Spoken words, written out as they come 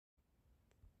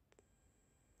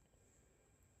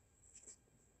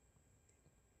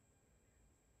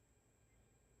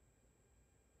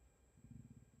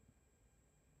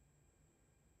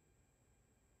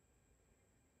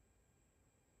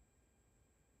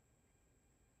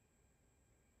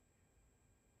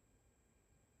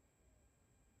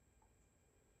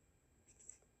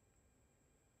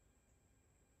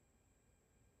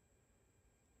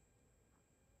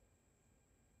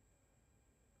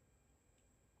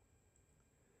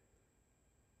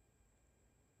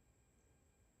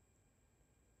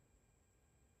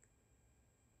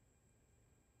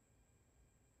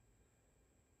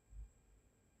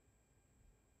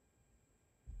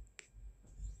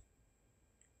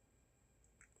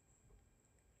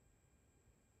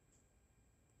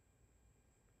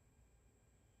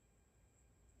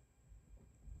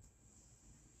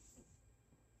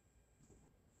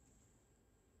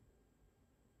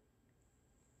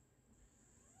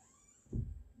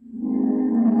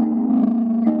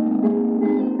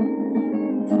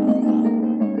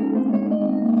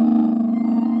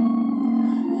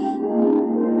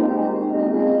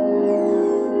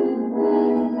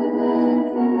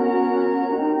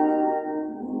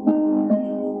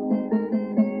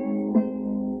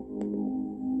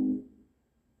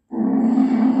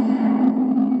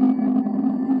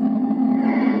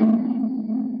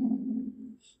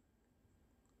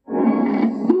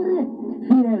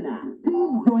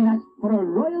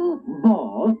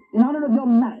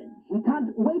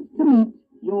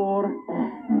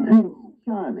Prince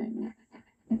Charming.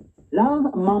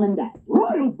 Love, Mom and Dad.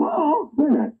 Royal ball? We're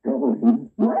not going.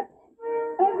 What?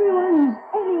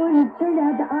 Anyone who's turned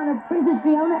out to honor Princess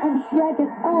Fiona and Shrek,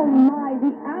 and oh my,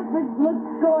 the outfits look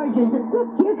gorgeous. Look,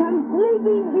 here comes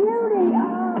Sleeping Beauty.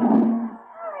 Oh,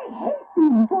 I hate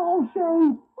these ball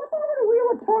shows. What's over the wheel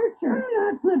of torture?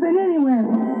 You're not slipping anywhere.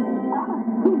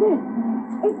 Who's this?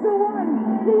 It's the one,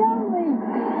 the only.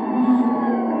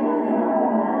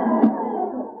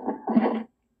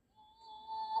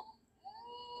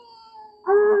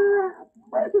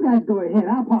 Why don't you guys go ahead?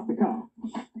 I'll park the car.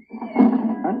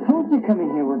 I told you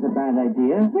coming here was a bad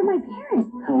idea. They're my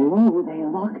parents. Hello, they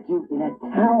locked you in a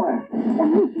tower.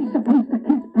 And is she supposed to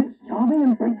kiss Prince Charming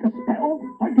and break the spell?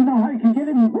 Like you know how you can get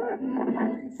any worse?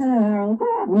 Hello, Harold.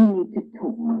 We need to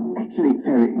talk. Actually,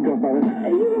 Fairy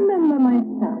Godmother. You remember my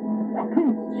son,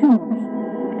 Prince Charming.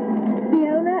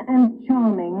 Fiona and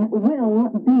Charming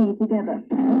will be together.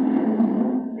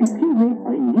 Excuse me,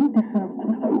 I need to have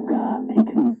an ogre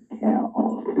taken care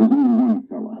of. There's only one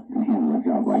fella can handle a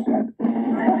job like that.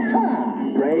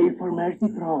 Pray for mercy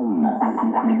from...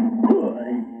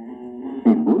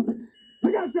 Hey, Whoop.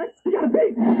 Look out, Shrek! You got a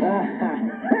beat!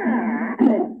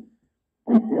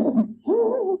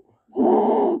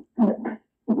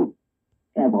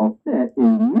 Well, that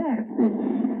is nasty.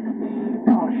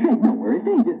 Oh, Shrek, don't worry.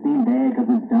 They just seem bad because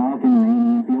it's dark and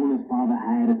rainy and Fiona's father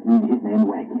hired us to hit and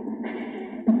wagon.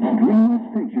 Dreamless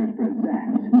Pictures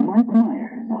presents Mike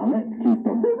Myers. Now let's keep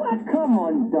the... Say what? Come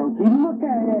on, Donkey. Look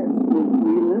at him.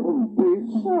 You little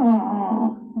bitch.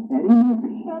 Oh, Eddie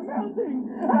Murphy. I'm melting.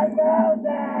 I'm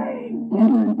melting.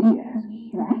 Cameron Diaz.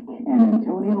 Shrek. And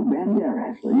Antonio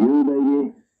Banderas. For you,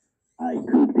 baby, I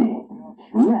could be.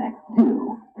 Shrek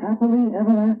 2. Happily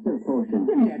Ever After potion.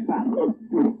 Give me that bottle.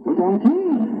 Donkey.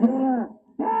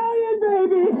 Italian,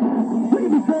 baby. Look at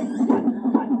me, Shrek.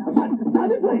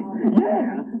 Another place.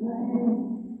 Yeah.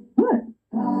 What?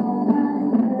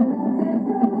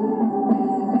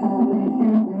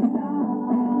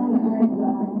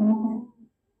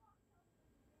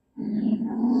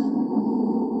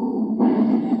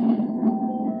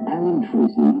 Alan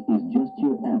Tracy is just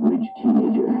your average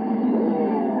teenager.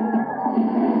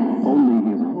 Only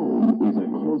his home is a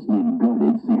closely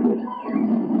guarded secret.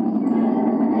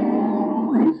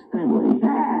 His family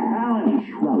is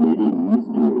shrouded in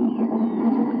mystery.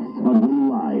 But when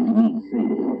lives need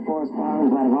saving, Forest Fire in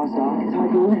Vladivostok, it's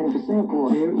hard to win at the Singapore.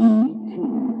 their elite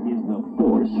team is the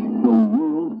force the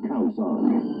world counts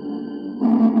on.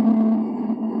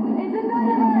 It's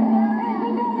another one! It's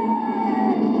another one!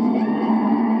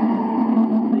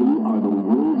 They are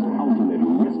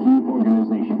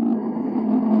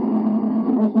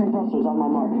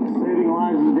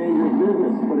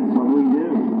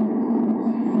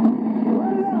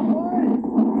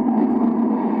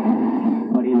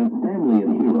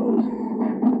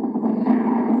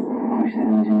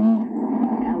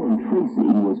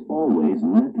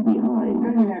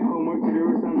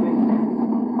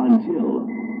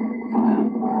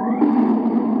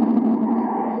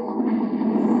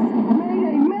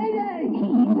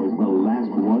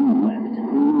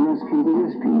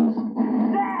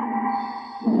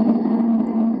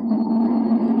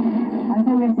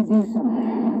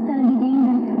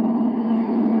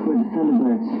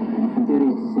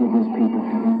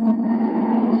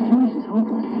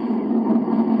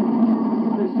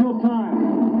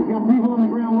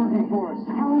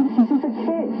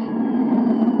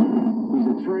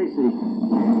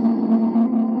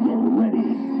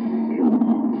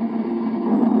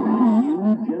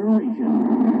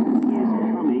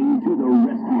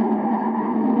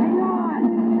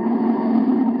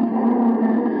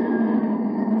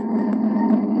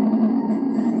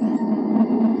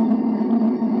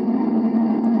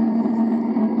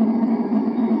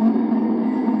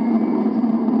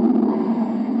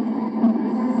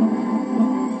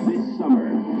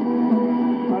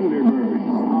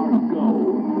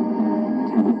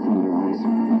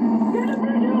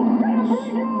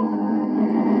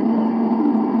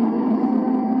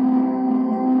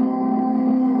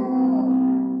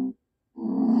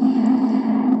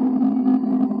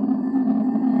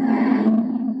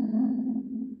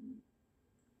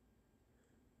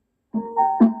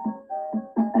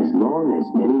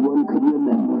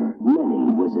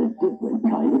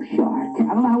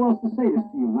else to say this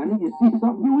to you, Lenny. You see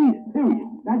something, you eat it, period.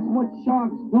 That's what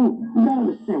sharks do. You gotta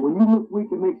understand, when you look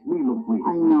weak, it makes me look weak.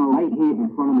 I know. Right here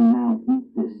in front of me now, eat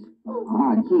this.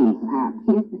 Ah, gee,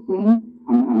 here's the thing.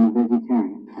 I'm a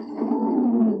vegetarian.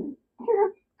 You're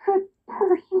a good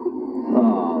person.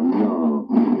 Oh,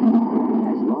 no.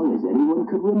 As long as anyone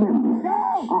could remember,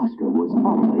 Oscar was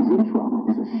always in trouble.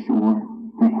 It's a sure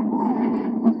thing.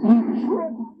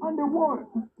 Trips underwater.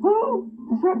 Who?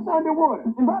 Trips underwater.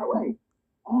 And by the way,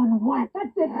 on what?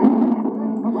 That's it.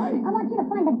 All right. I want you to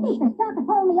find the deepest, darkest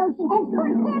hole in the ocean and put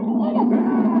them in it.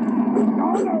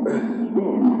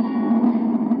 Then,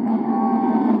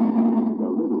 the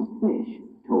little fish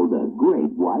told a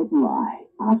great white lie.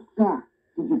 Oscar,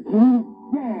 did you kill him?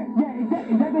 Yeah,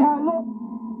 exactly how it looks.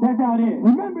 That's how it is.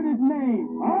 Remember this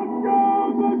name.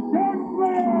 Oscar the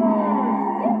Sharkman!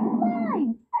 It's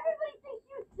mine. Everybody thinks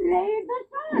you slayed the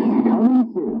shark. Coming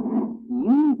soon. You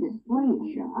need to slay a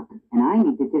shark, and I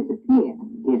need to disappear.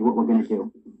 Here's what we're gonna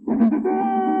do. From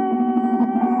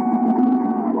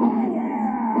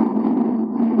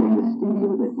the studio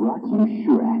that brought you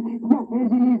Shrek. Yo,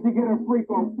 Angie needs to get her freak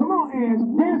on. Come on, Ange.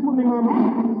 Dance with me, mama.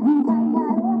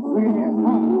 Look at here.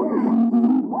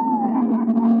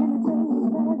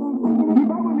 Keep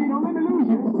up with me. Don't let me lose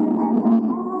you.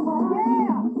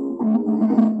 Yeah.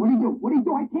 What do you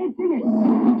do? I can't sing it.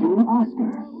 You and Oscar.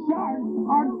 Sharks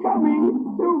are coming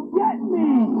to get me.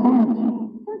 Angie.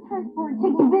 Sometimes boys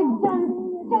take the big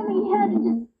dummy head and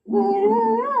just...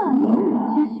 Lola.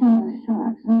 Just show the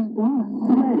sharks who's boss.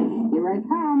 Letty. Here I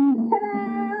come.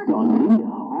 Ta-da! Don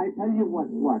Lino. I tell you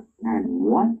what's what. And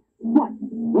what? What?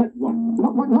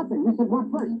 Nothing. You said what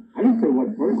first? I didn't say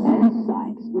what first. And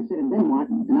Sykes. You said and then what?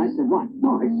 And I said what?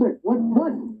 No, I said what?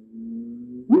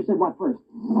 You said what first?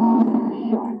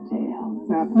 Shark tail.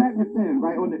 Now snap your fin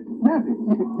right on it. Snap it.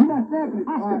 You're not snapping it.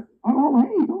 Oh,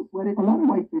 hey, don't sweat it. A lot of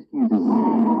white fish can't do it.